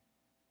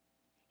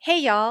Hey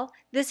y'all,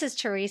 this is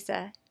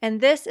Teresa,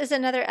 and this is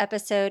another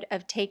episode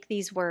of Take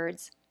These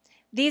Words.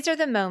 These are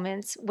the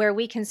moments where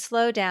we can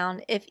slow down,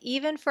 if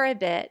even for a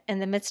bit, in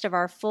the midst of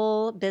our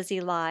full,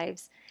 busy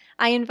lives.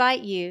 I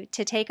invite you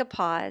to take a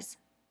pause,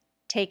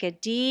 take a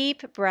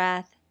deep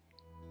breath,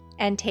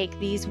 and take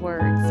these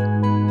words.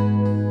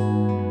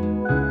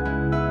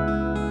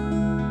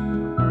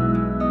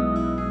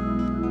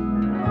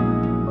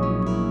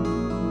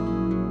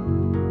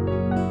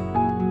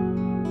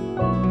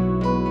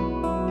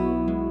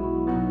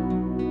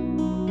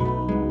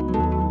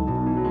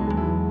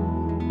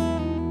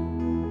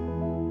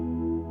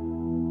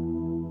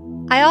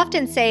 I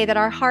often say that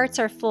our hearts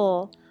are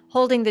full,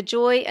 holding the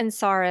joy and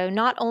sorrow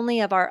not only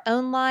of our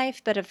own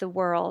life, but of the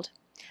world.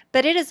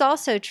 But it is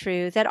also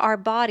true that our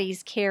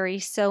bodies carry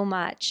so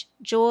much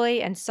joy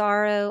and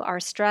sorrow,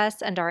 our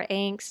stress and our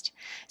angst.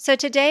 So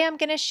today I'm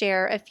going to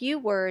share a few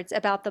words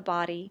about the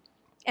body.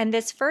 And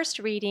this first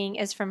reading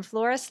is from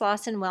Flora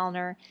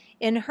Slauson-Wellner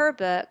in her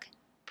book,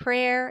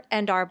 Prayer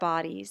and Our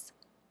Bodies.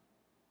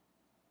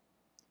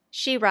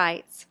 She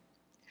writes,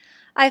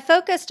 I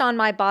focused on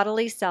my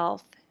bodily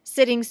self,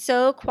 sitting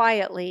so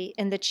quietly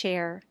in the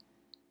chair.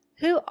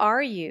 Who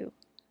are you?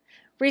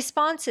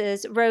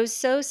 Responses rose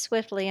so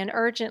swiftly and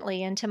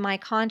urgently into my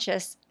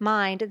conscious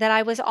mind that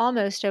I was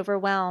almost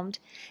overwhelmed.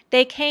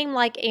 They came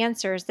like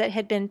answers that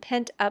had been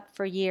pent up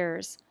for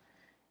years.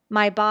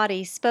 My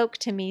body spoke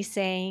to me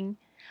saying,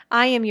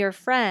 I am your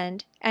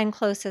friend and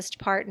closest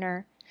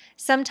partner.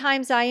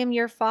 Sometimes I am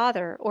your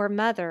father or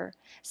mother.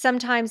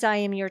 Sometimes I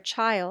am your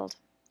child.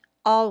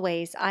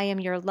 Always I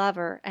am your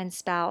lover and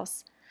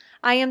spouse.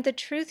 I am the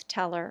truth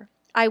teller.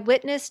 I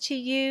witness to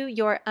you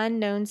your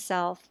unknown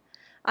self.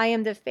 I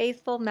am the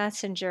faithful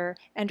messenger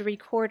and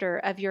recorder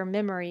of your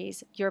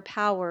memories, your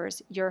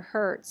powers, your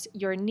hurts,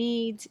 your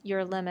needs,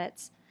 your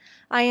limits.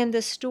 I am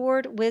the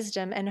stored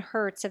wisdom and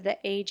hurts of the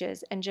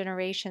ages and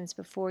generations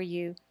before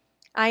you.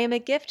 I am a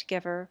gift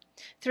giver.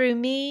 Through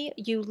me,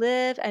 you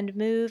live and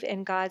move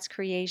in God's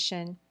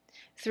creation.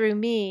 Through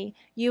me,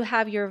 you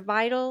have your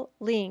vital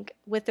link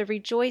with the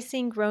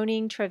rejoicing,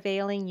 groaning,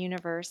 travailing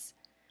universe.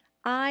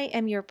 I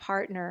am your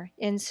partner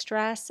in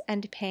stress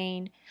and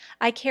pain.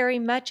 I carry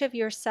much of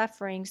your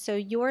suffering, so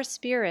your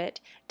spirit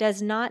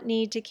does not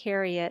need to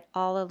carry it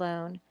all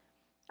alone.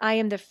 I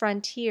am the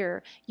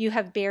frontier you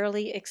have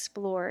barely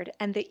explored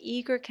and the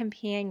eager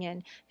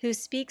companion who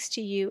speaks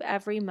to you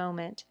every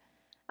moment.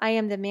 I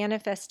am the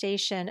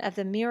manifestation of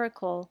the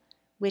miracle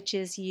which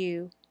is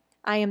you.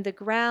 I am the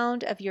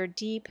ground of your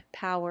deep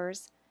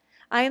powers.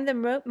 I am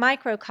the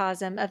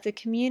microcosm of the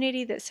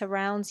community that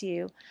surrounds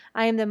you.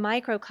 I am the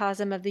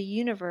microcosm of the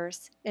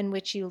universe in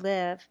which you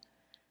live.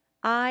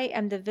 I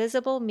am the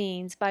visible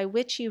means by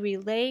which you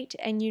relate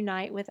and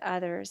unite with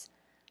others.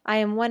 I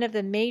am one of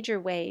the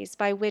major ways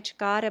by which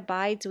God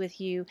abides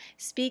with you,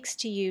 speaks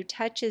to you,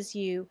 touches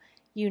you,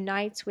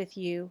 unites with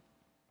you.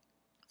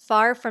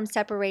 Far from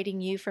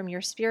separating you from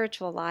your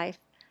spiritual life,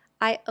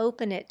 I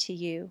open it to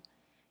you.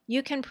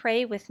 You can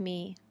pray with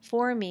me,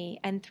 for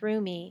me, and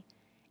through me.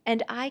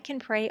 And I can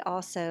pray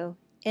also,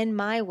 in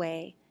my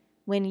way,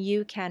 when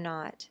you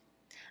cannot.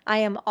 I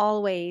am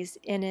always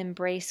in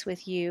embrace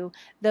with you,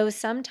 though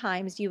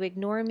sometimes you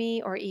ignore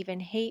me or even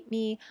hate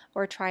me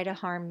or try to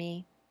harm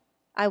me.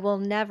 I will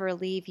never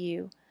leave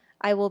you.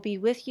 I will be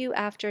with you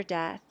after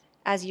death,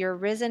 as your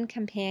risen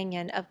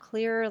companion of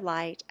clearer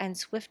light and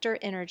swifter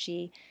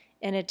energy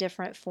in a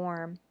different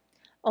form.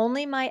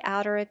 Only my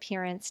outer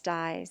appearance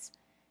dies.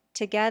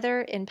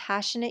 Together in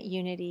passionate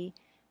unity,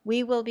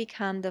 we will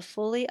become the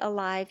fully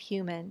alive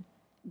human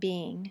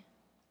being.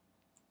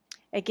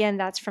 Again,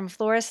 that's from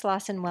Flora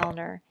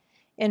Slauson-Wellner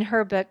in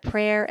her book,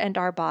 Prayer and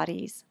Our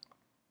Bodies.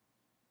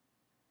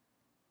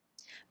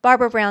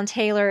 Barbara Brown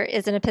Taylor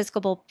is an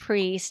Episcopal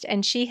priest,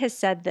 and she has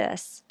said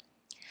this: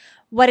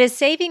 what is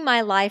saving my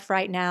life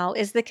right now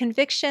is the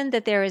conviction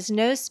that there is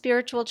no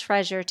spiritual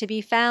treasure to be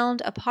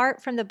found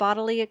apart from the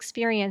bodily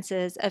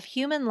experiences of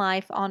human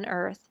life on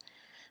earth.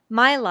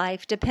 My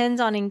life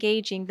depends on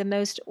engaging the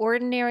most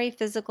ordinary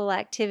physical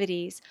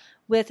activities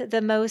with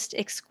the most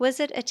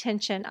exquisite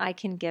attention I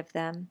can give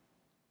them.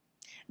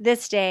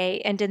 This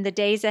day and in the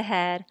days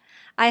ahead,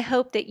 I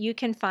hope that you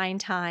can find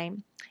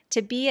time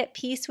to be at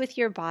peace with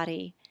your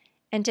body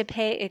and to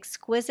pay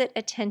exquisite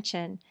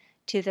attention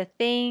to the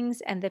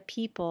things and the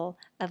people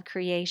of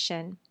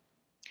creation.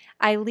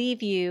 I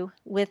leave you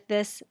with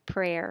this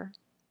prayer.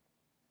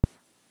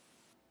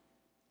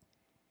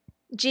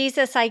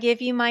 Jesus, I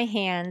give you my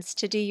hands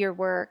to do your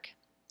work.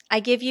 I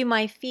give you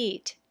my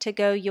feet to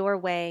go your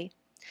way.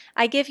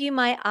 I give you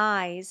my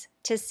eyes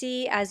to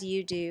see as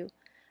you do.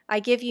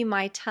 I give you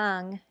my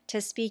tongue to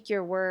speak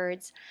your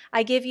words.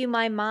 I give you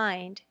my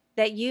mind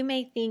that you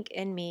may think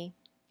in me.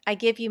 I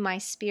give you my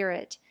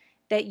spirit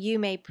that you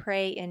may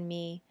pray in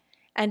me.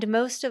 And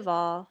most of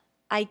all,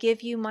 I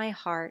give you my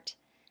heart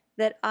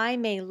that I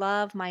may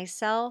love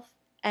myself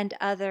and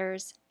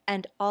others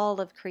and all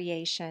of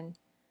creation.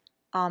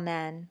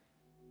 Amen.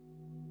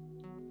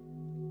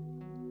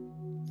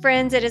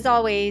 Friends, it is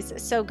always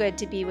so good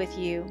to be with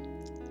you.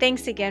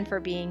 Thanks again for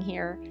being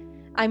here.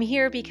 I'm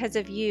here because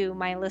of you,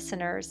 my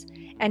listeners,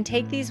 and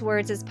take these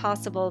words as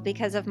possible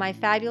because of my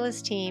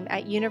fabulous team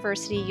at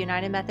University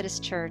United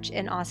Methodist Church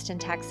in Austin,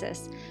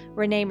 Texas.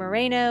 Renee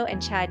Moreno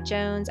and Chad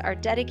Jones are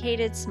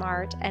dedicated,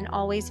 smart, and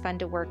always fun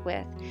to work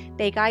with.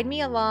 They guide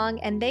me along,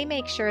 and they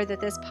make sure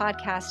that this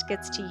podcast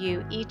gets to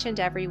you each and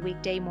every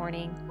weekday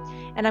morning.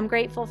 And I'm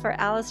grateful for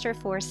Alistair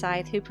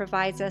Forsyth, who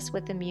provides us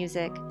with the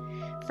music.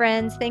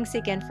 Friends, thanks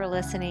again for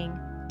listening.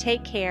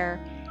 Take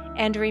care,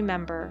 and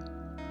remember,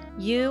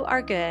 you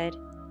are good,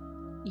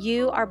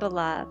 you are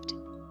beloved,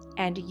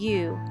 and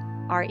you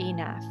are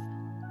enough.